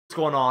What's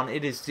going on?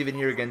 It is Steven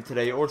here again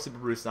today, or Super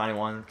Bruce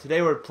 91.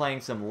 Today we're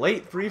playing some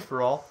late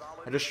free-for-all.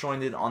 I just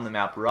joined it on the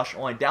map Rush,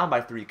 only down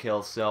by 3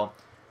 kills, so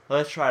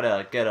let's try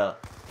to get a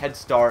head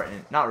start,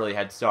 and not really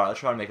head start, let's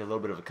try to make a little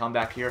bit of a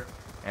comeback here.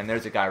 And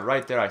there's a guy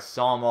right there, I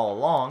saw him all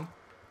along,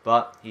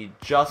 but he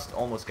just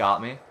almost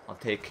got me. I'll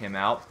take him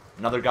out.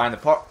 Another guy in the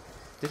park.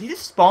 Did he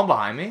just spawn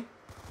behind me?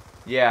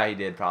 Yeah, he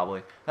did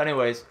probably.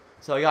 Anyways,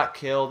 so I got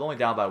killed, only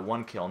down by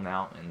 1 kill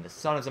now, and the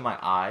sun is in my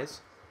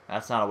eyes.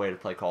 That's not a way to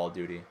play Call of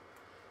Duty.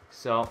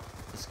 So,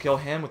 let's kill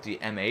him with the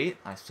M8.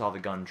 I saw the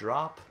gun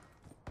drop.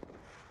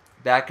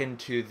 Back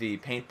into the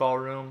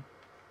paintball room.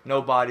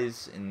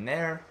 Nobody's in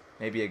there.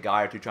 Maybe a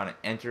guy or two trying to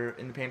enter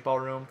in the paintball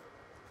room.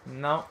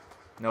 No,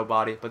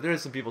 nobody. But there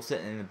is some people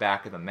sitting in the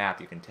back of the map,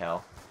 you can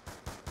tell.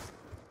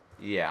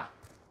 Yeah.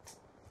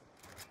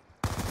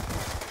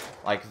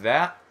 Like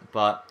that,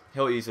 but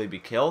he'll easily be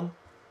killed.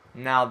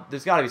 Now,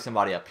 there's got to be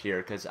somebody up here,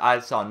 because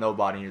I saw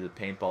nobody near the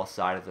paintball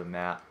side of the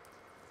map.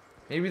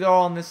 Maybe they're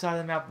all on this side of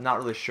the map. Not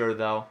really sure,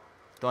 though.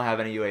 Don't have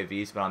any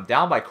UAVs, but I'm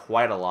down by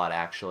quite a lot,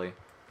 actually.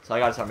 So I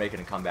gotta start making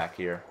a comeback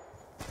here.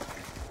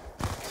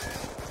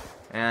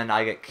 And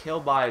I get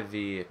killed by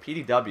the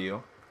PDW.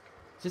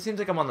 It just seems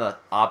like I'm on the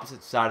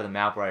opposite side of the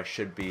map where I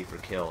should be for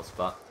kills.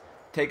 But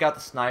take out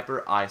the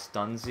sniper,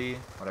 Stunzy,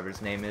 whatever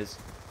his name is.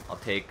 I'll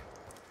take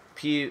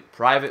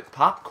Private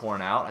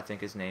Popcorn out, I think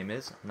his name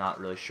is. I'm not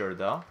really sure,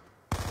 though.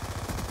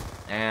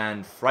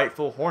 And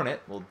Frightful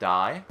Hornet will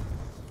die.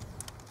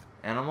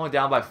 And I'm only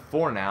down by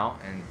 4 now,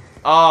 and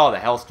oh, the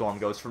Hellstorm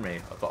goes for me,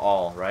 of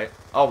all, right?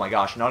 Oh my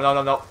gosh, no,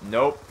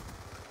 nope.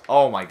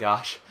 Oh my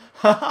gosh.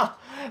 That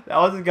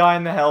was a guy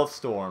in the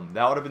Hellstorm.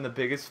 That would have been the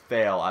biggest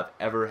fail I've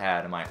ever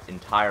had in my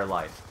entire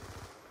life.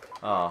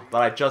 Oh,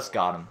 but I just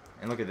got him.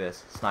 And look at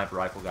this, sniper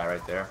rifle guy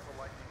right there.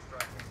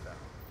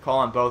 Call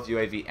on both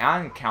UAV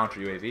and counter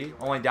UAV.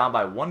 Only down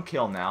by 1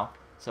 kill now,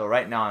 so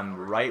right now I'm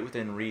right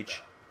within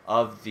reach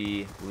of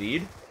the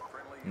lead.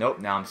 Nope,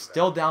 now I'm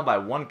still down by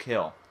 1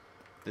 kill.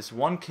 This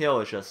 1 kill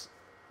is just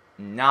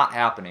not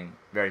happening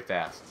very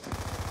fast.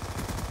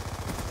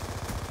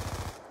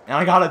 And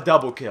I got a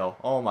double kill.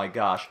 Oh my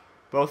gosh.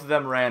 Both of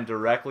them ran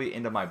directly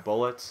into my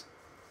bullets.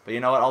 But you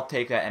know what? I'll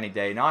take that any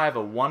day. Now I have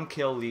a 1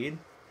 kill lead.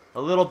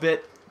 A little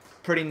bit,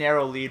 pretty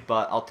narrow lead,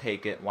 but I'll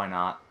take it. Why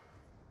not?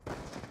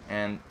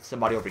 And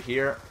somebody over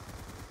here.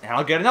 And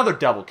I'll get another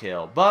double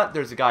kill. But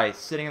there's a guy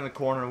sitting in the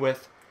corner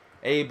with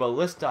a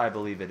ballista, I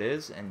believe it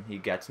is. And he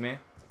gets me.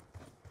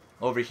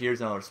 Over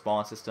here's another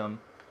spawn system.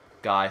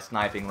 Guy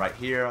sniping right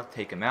here. I'll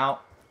take him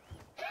out.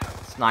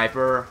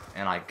 Sniper,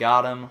 and I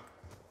got him.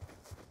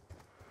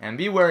 And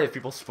be wary of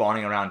people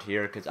spawning around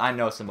here, because I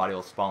know somebody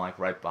will spawn like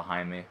right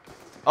behind me.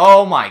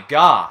 Oh my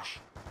gosh!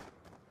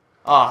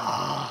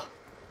 Ah,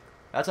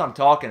 that's what I'm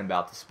talking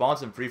about. The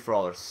spawns in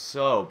free-for-all are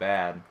so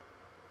bad.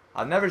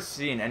 I've never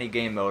seen any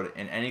game mode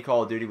in any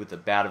Call of Duty with the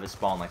bad of a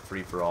spawn like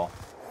free-for-all.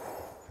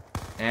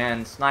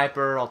 And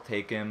sniper, I'll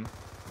take him.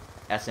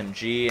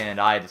 SMG, and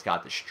I just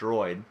got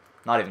destroyed.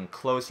 Not even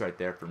close right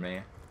there for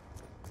me.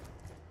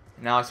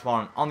 Now I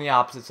spawn on the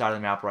opposite side of the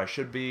map where I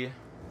should be.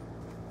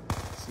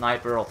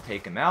 Sniper, I'll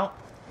take him out.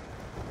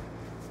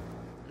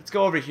 Let's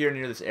go over here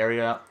near this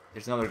area.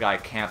 There's another guy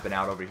camping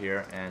out over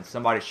here, and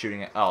somebody's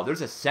shooting at... Oh, there's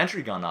a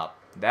sentry gun up.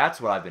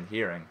 That's what I've been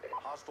hearing.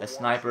 A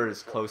sniper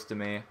is close to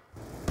me.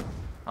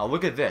 Oh,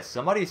 look at this.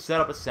 Somebody set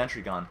up a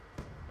sentry gun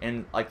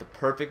in, like, the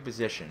perfect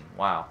position.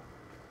 Wow.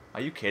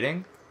 Are you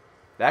kidding?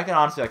 That could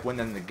honestly, like, win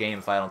them the game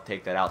if I don't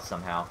take that out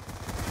somehow.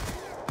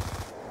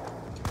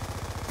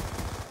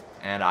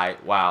 And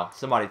wow,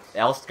 somebody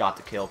else got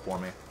the kill for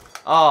me.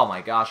 Oh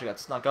my gosh, I got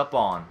snuck up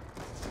on.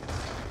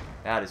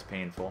 That is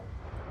painful.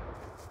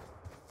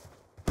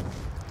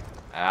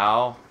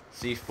 Ow.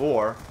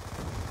 C4.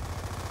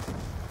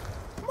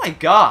 Oh my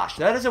gosh,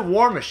 that is a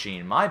war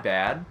machine. My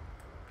bad.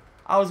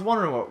 I was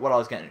wondering what I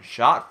was getting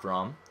shot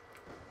from.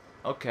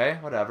 Okay,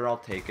 whatever, I'll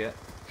take it.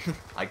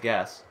 I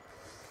guess.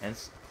 And,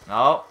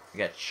 oh, I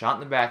get shot in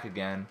the back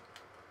again.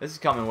 This is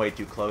coming way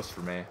too close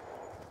for me.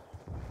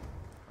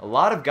 A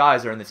lot of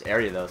guys are in this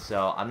area though,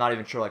 so I'm not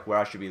even sure like where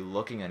I should be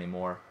looking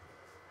anymore.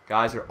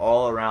 Guys are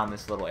all around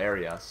this little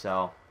area,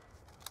 so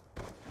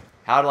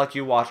how do like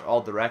you watch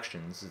all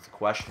directions is the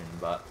question,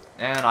 but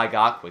and I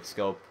got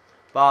quickscope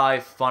by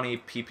Funny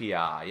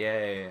PPI.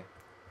 Yay.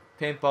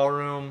 Paintball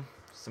room,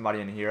 somebody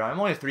in here. I'm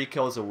only 3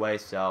 kills away,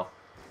 so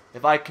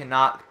if I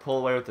cannot pull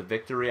away with the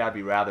victory, I'd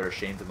be rather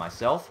ashamed of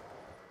myself.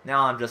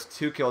 Now I'm just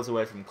 2 kills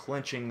away from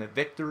clinching the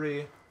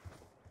victory.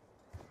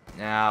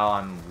 Now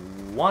I'm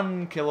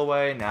 1 kill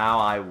away. Now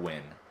I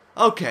win.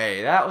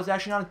 Okay, that was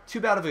actually not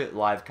too bad of a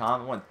live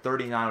comp. I went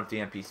 39 with the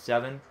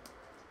MP7.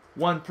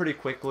 Won pretty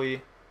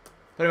quickly.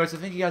 But anyways, so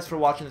thank you guys for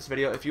watching this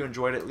video. If you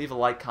enjoyed it, leave a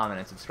like, comment,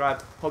 and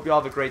subscribe. Hope you all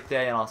have a great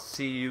day, and I'll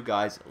see you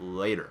guys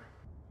later.